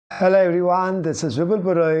Hello everyone, this is Vipul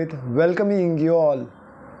Purohit welcoming you all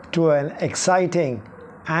to an exciting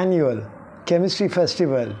annual chemistry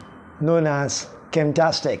festival known as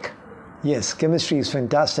Chemtastic. Yes, chemistry is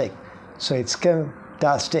fantastic. So it's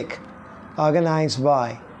Chemtastic, organized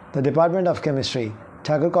by the Department of Chemistry,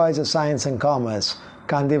 Thakur College of Science and Commerce,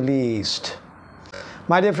 Kandivali East.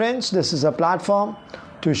 My dear friends, this is a platform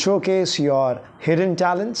to showcase your hidden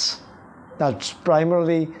talents, that's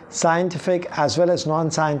primarily scientific as well as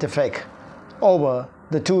non-scientific, over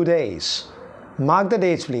the 2 days. Mark the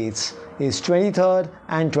dates please, is 23rd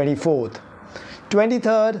and 24th.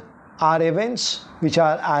 23rd are events which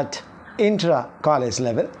are at intra-college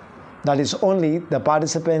level, that is only the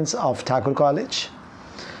participants of Thakur College.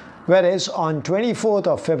 Whereas on 24th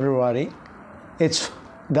of February, it's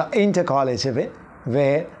the intercollege event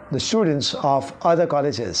where the students of other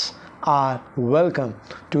colleges are welcome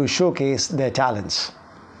to showcase their talents.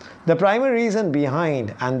 The primary reason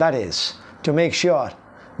behind, and that is to make sure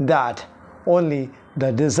that only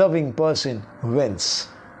the deserving person wins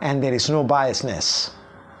and there is no biasness.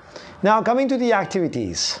 Now coming to the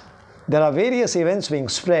activities, there are various events being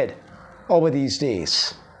spread over these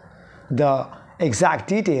days. The exact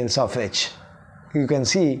details of which you can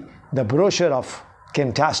see the brochure of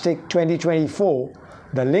Chemtastic 2024,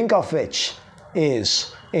 the link of which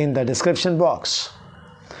is in the description box.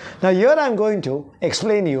 Now here I am going to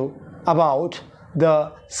explain you about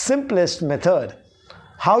the simplest method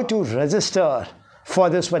how to register for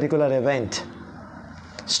this particular event.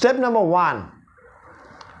 Step number 1,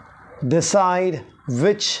 decide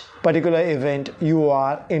which particular event you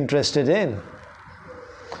are interested in.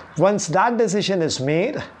 Once that decision is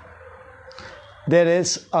made, there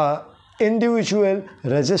is an individual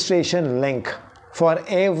registration link for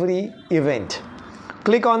every event.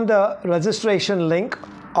 Click on the registration link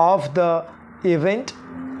of the event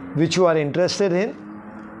which you are interested in.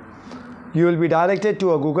 You will be directed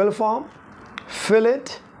to a Google form. Fill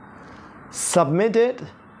it, submit it,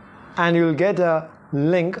 and you will get a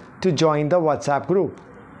link to join the WhatsApp group.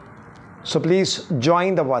 So please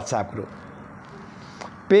join the WhatsApp group.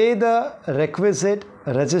 Pay the requisite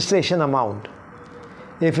registration amount.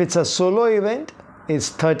 If it's a solo event, it's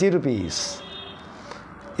 30 rupees.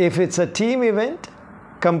 If it's a team event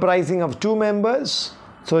comprising of 2 members,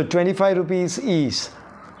 so 25 rupees each,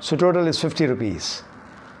 so total is 50 rupees.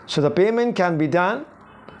 So the payment can be done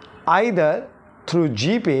either through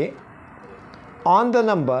GPay on the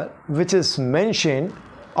number which is mentioned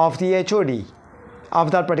of the HOD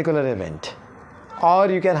of that particular event, or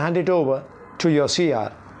you can hand it over to your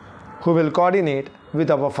CR who will coordinate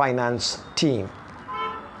with our finance team.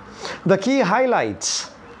 The key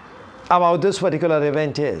highlights about this particular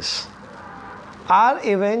event is our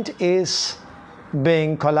event is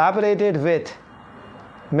being collaborated with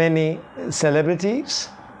many celebrities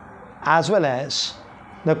as well as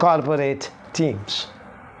the corporate teams,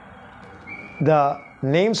 the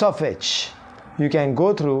names of which you can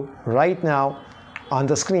go through right now on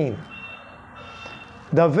the screen.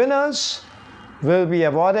 The winners will be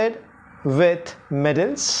awarded with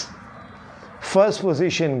medals. First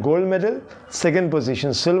position gold medal, second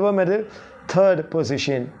position silver medal, third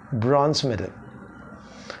position bronze medal.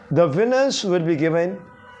 The winners will be given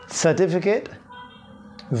certificate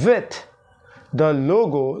with the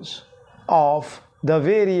logos of the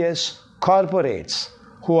various corporates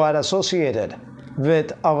who are associated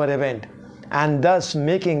with our event, and thus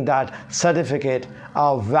making that certificate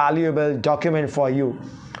a valuable document for you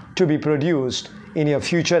to be produced in your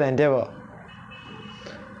future endeavor.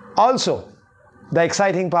 Also, the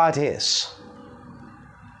exciting part is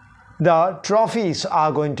the trophies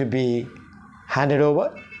are going to be handed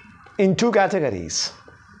over in 2 categories.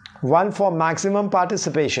 One for maximum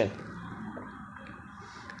participation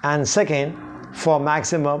and second for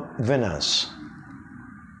maximum winners.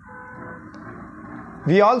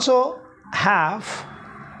 We also have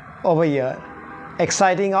over here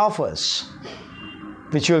exciting offers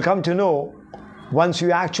which you will come to know once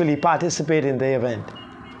you actually participate in the event.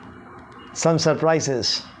 Some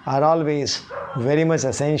surprises are always very much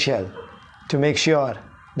essential to make sure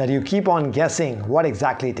that you keep on guessing what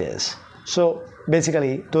exactly it is. So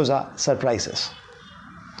basically those are surprises.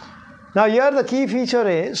 Now here the key feature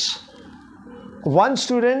is one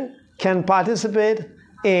student can participate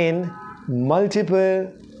in multiple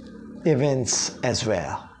events as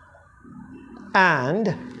well,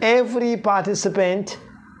 and every participant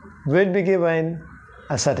will be given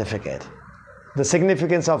a certificate, the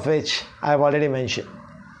significance of which I have already mentioned.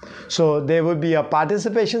 So there would be a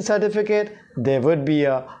participation certificate, there would be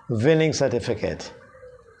a winning certificate.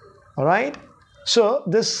 Alright, so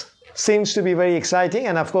this seems to be very exciting,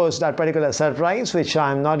 and of course that particular surprise, which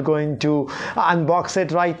I'm not going to unbox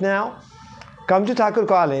it right now. Come to Thakur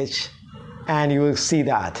College and you will see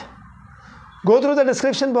that. Go through the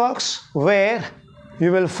description box where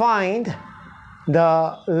you will find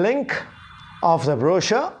the link of the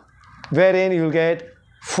brochure wherein you'll get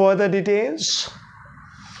further details.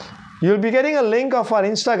 You'll be getting a link of our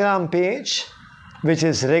Instagram page which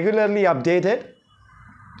is regularly updated.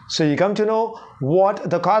 So you come to know what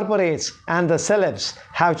the corporates and the celebs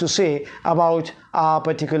have to say about our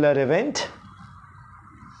particular event.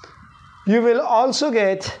 You will also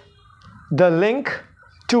get the link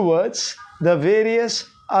towards the various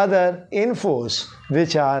other infos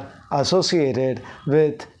which are associated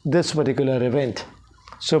with this particular event.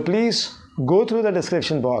 So please go through the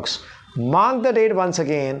description box. Mark the date once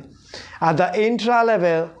again. At the intra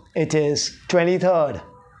level, it is 23rd,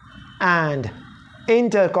 and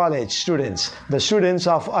Intercollege students, the students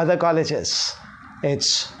of other colleges,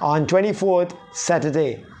 it's on 24th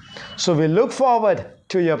Saturday. So we look forward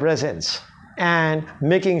to your presence and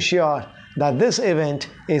making sure that this event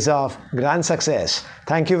is of grand success.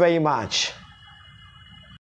 Thank you very much.